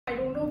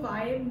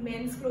why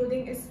men's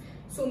clothing is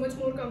so much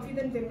more comfy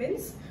than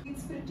women's.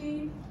 It's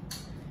pretty.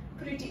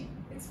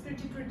 It's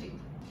pretty.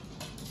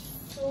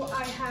 So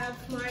I have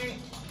my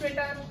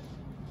Twitter.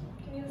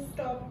 Can you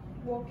stop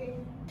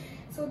walking?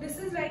 So this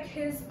is like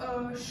his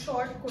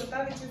short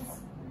kurta, which is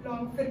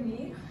long for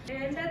me,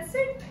 and that's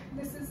it.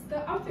 This is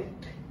the outfit.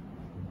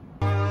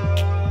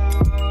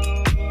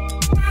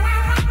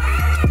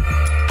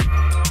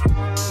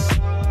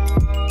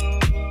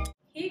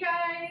 Hey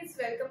guys,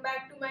 welcome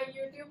back to my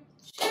YouTube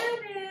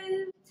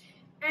channel.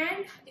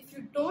 And if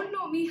you don't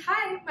know me,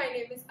 hi, my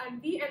name is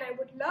Anvi and I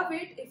would love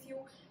it if you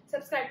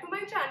subscribe to my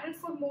channel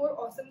for more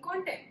awesome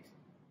content.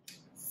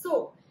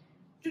 So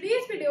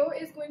today's video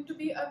is going to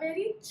be a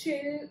very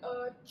chill,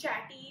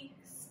 chatty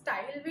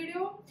style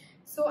video.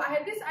 So I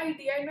had this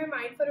idea in my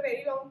mind for a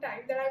very long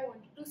time that I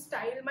wanted to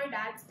style my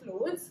dad's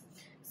clothes.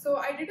 So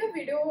I did a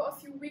video a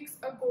few weeks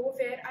ago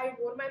where I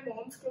wore my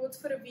mom's clothes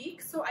for a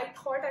week. So I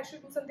thought I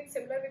should do something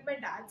similar with my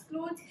dad's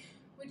clothes,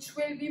 which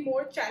will be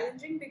more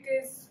challenging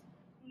because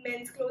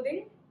men's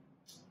clothing.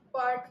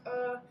 But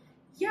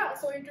yeah,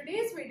 so in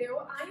today's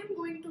video I am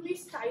going to be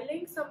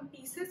styling some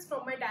pieces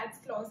from my dad's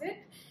closet,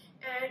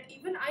 and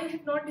even I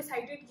have not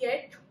decided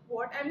yet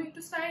what I'm going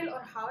to style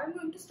or how I'm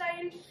going to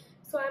style.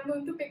 So I'm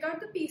going to pick out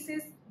the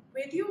pieces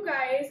with you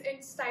guys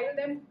and style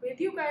them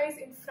with you guys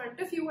in front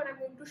of you, and I'm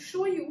going to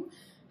show you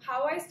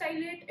how I style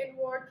it and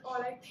what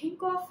all I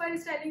think of while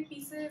styling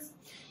pieces.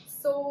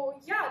 So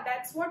yeah,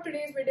 that's what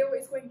today's video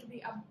is going to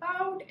be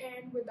about,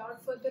 and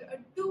without further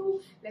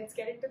ado, let's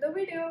get into the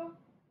video.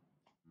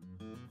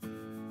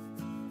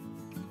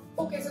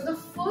 Okay, so the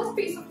first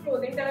piece of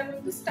clothing that I'm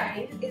going to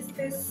style is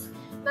this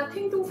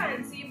nothing too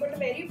fancy but a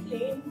very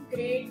plain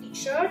grey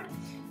t-shirt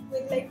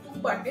with like 2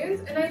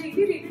 buttons, and I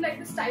really like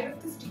the style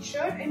of this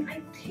t-shirt, and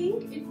I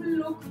think it will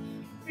look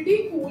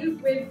pretty cool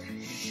with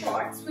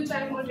shorts which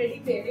I'm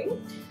already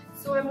wearing.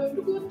 So I'm going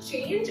to go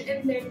change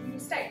and then we'll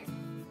style.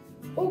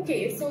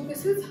 Okay, so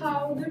this is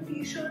how the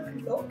t-shirt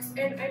looks,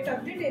 and I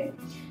tucked it in.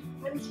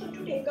 I'm just going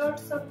to take out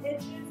some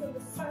edges on the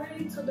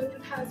side so that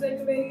it has like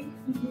a very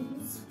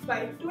loose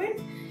vibe to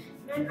it,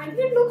 and I think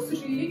it looks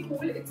really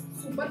cool. It's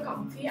super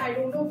comfy. I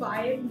don't know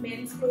why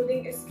men's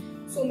clothing is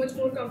so much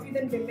more comfy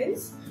than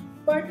women's,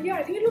 but yeah,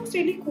 I think it looks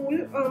really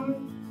cool.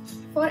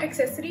 For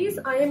accessories,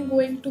 I am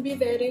going to be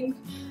wearing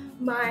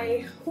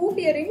my hoop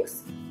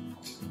earrings,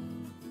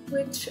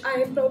 which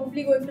I am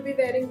probably going to be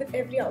wearing with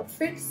every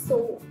outfit,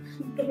 so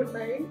don't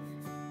mind.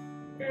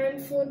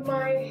 And for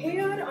my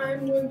hair, I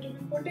am going to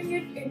be putting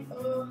it in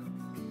a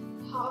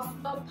half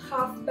up,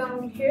 half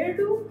down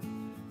hairdo.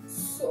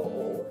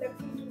 So let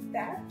me do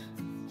that.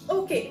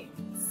 Okay,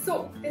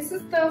 so this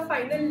is the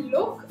final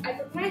look. I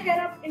put my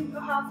hair up in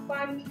a half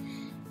bun,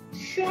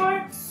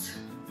 shorts,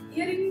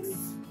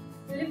 earrings,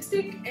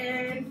 lipstick,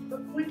 and a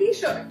cool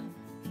t-shirt.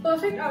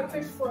 Perfect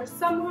outfit for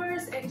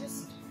summers and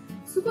just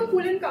super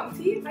cool and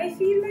comfy, I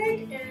feel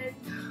like. And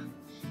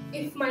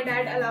if my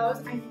dad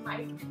allows, I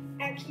might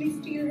actually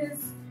steal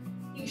his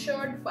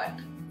t-shirt, but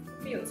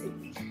we'll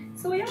see.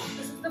 So yeah,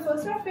 this is the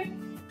first outfit.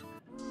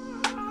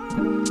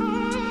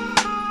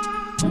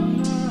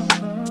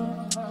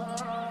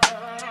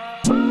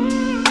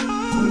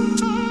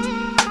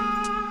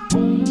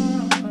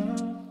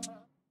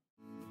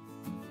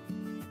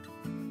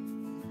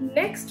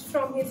 Next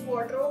from his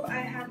wardrobe, I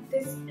have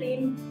this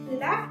plain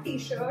black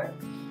t-shirt,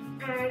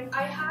 and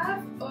I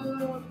have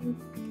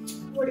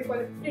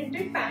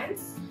printed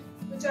pants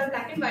which are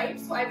black and white.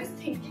 So I was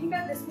thinking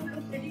that this would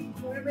look pretty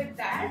cool with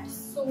that,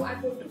 so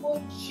I'm going to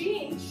go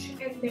change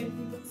and then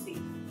we will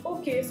see.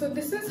 Okay, so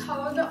this is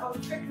how the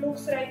outfit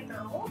looks right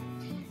now.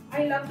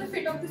 I love the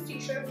fit of this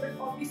t-shirt, but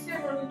obviously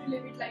I'm not going to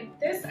leave it like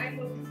this. I'm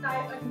going to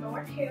tie a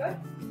knot here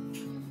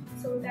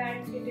so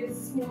that it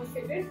is more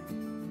fitted,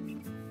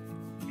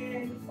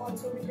 and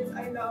also because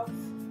I love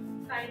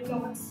tying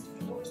knots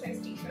to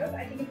oversized t-shirts,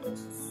 I think it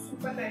looks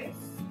super nice.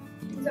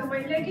 These are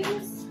my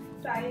leggings,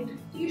 tied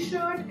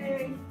t-shirt,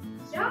 and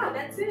yeah,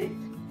 that's it.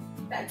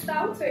 That's the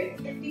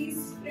outfit. With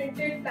these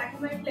printed black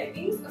and white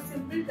leggings, a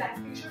simple black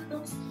t-shirt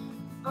looks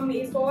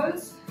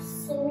amazeballs.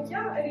 So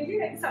yeah, I really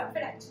like this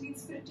outfit actually.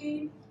 It's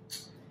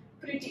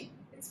pretty.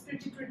 It's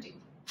pretty.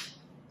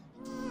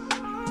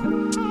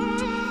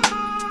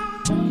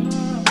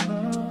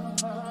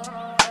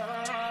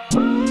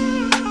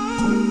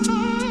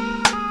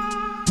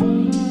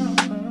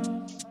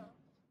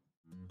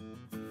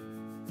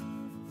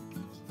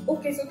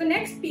 Okay, so the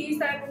next piece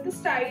that I'm going to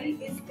style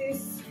is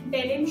this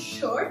denim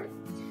shirt,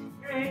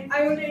 and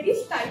I already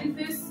styled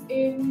this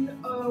in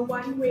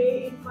one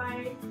way in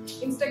my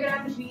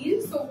Instagram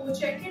reel, so go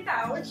check it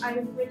out. I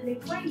will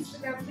link my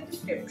Instagram in the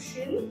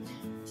description.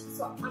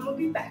 So I'm gonna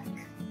be back.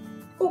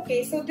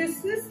 Okay, so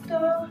this is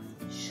the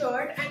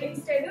shirt, and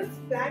instead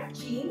of black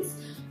jeans,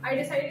 I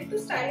decided to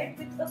style it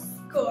with a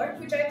skirt,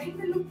 which I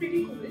think will look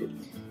pretty cool.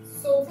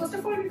 So first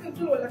of all, we're going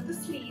to roll up the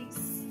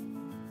sleeves.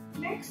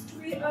 Next,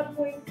 we are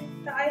going to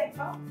tie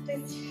up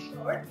this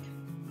shirt.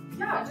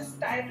 Yeah, just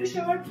tie the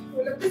shirt,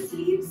 roll up the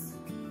sleeves,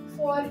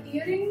 For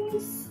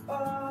earrings,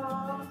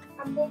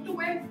 I'm going to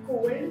wear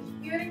gold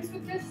earrings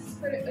with this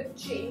for a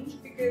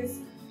change because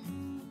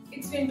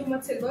it's been too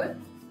much silver.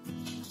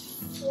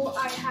 So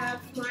I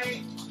have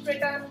my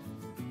Twitter.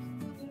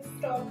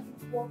 Stop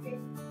walking.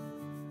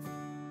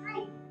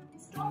 Hi,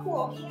 stop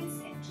walking and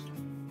sit.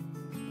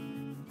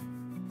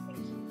 Thank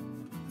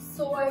you.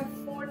 So I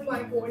found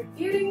my gold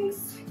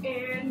earrings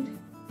and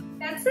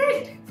that's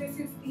it. This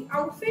is the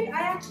outfit.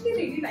 I actually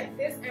really like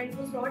this and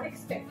was not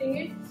expecting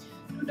it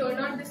to turn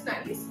out this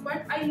nice,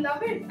 but I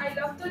love it. I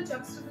love the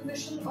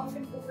juxtaposition of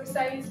an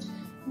oversized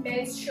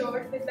men's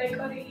shirt with like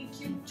a really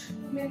cute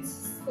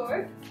women's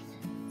skirt.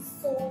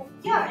 So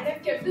yeah, and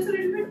I've kept this a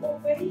little bit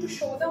open to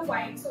show the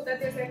white so that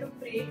there's like a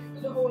break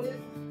to the whole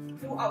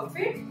blue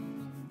outfit.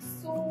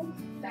 So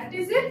that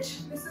is it.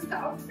 This is the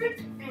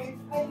outfit and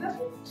I love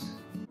it.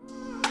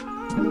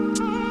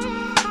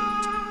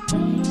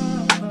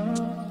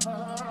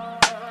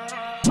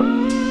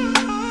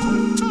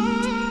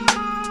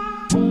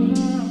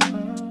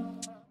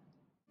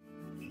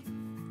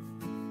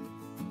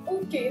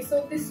 Okay,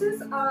 so this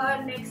is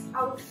our next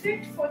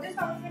outfit. For this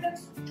outfit,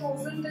 I've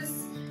chosen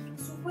this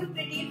super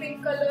pretty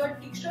pink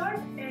colored t-shirt,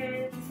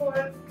 and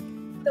for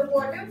the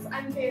bottoms,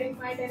 I'm wearing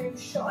my denim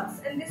shorts.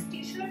 And this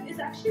t-shirt is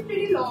actually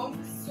pretty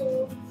long,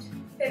 so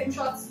denim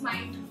shorts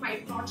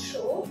might not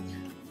show.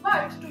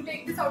 But to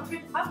take this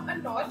outfit up a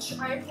notch,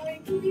 I'm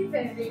going to be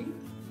wearing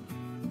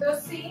the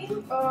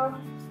same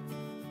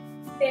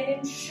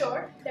denim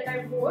shirt that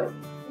I wore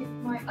with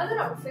my other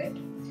outfit.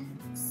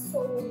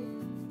 So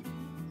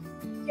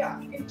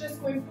yeah, it's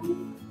just going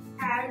to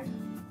add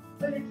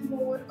a little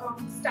more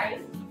style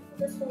to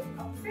this whole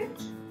outfit.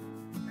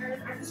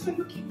 And I'm just going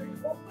to keep it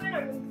open.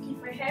 I'm going to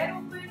keep my hair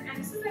open, and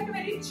this is like a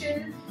very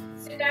chill,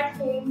 sit at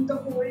home the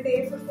whole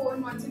day for 4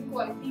 months in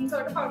quarantine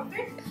sort of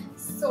outfit.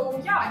 So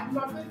yeah, I'm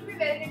not going to be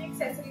wearing any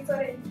accessories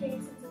or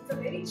anything since it's a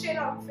very chill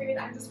outfit.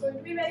 I'm just going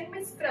to be wearing my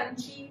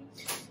scrunchie,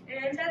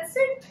 and that's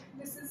it.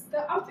 This is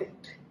the outfit.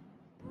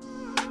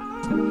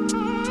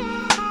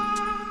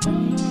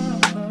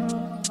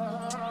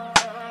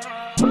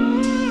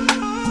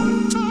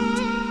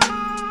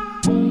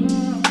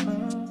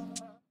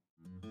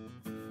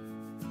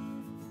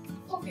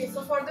 Okay,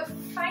 so for the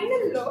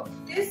final look,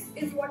 this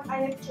is what I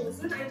have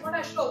chosen. I thought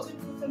I should also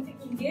do something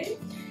Indian.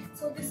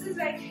 So this is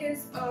like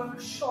his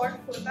short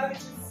kurta, which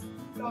is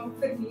long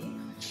for me.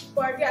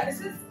 But yeah,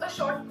 this is a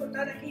short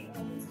kurta that he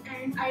owns,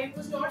 and I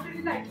was not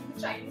really liking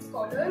the Chinese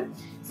collar.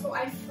 So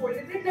I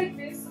folded it like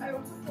this. I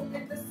also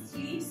folded the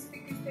sleeves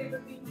because they were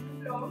being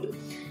too long.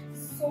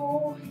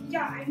 So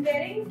yeah, I'm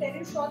wearing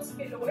denim shorts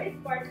below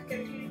it, but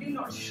completely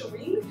not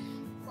showing.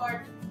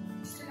 But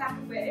still have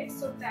to wear it,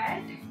 so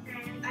that.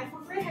 And I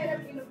put my hair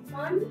up in a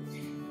bun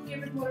to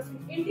give it more of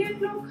an Indian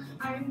look.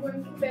 I am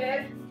going to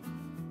wear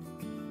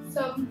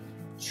some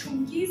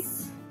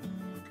jhumkis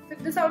with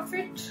this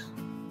outfit,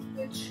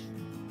 which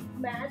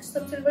match,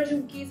 some silver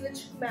jhumkis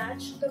which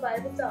match the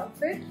vibe of the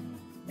outfit.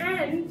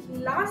 And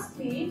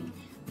lastly,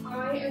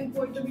 I am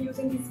going to be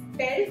using this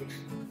belt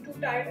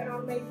to tie it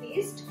around my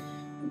waist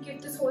to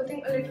give this whole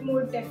thing a little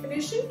more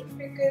definition,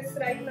 because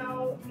right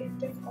now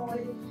it is all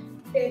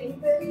very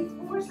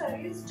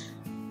oversized.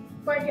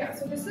 But yeah,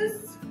 so this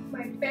is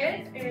my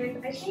belt,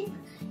 and I think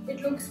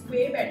it looks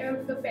way better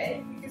with the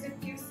belt because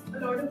it gives a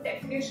lot of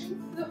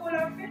definition to the whole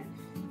outfit.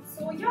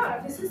 So yeah,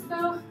 this is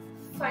the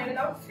final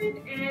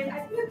outfit, and I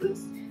think it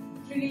looks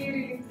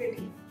really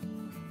pretty.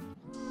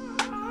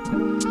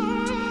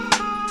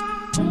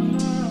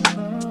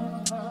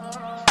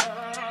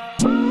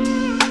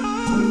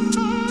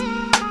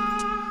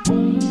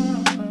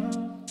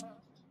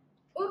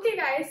 Okay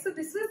guys, so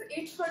this is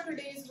it for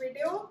today's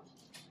video.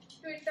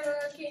 Twitter,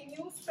 can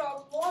you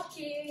stop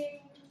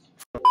walking?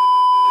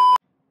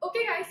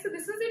 Okay guys, so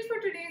this is it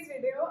for today's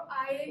video.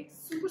 I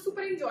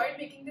super enjoyed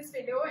making this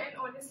video, and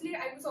honestly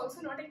I was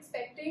also not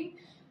expecting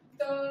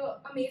the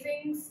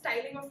amazing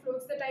styling of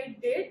clothes that I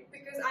did,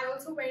 because I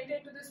also went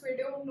into this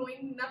video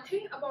knowing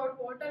nothing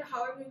about what or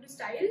how I'm going to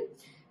style.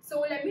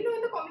 So let me know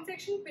in the comment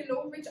section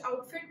below which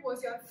outfit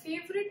was your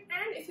favorite,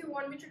 and if you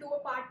want me to do a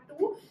part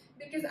 2,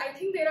 because I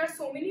think there are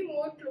so many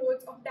more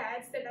clothes of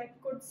dads that I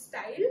could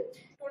style.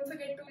 Don't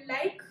forget to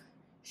like,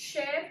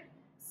 share,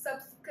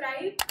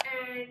 subscribe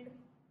and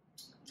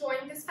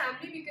join this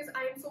family, because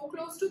I am so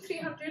close to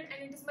 300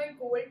 and it is my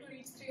goal to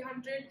reach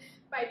 300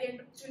 by the end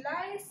of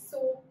July.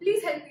 So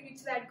please help me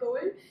reach that goal,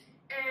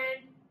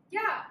 and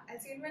yeah, I'll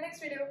see you in my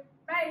next video.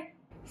 Bye.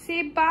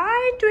 Say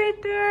bye,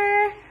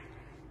 Twitter.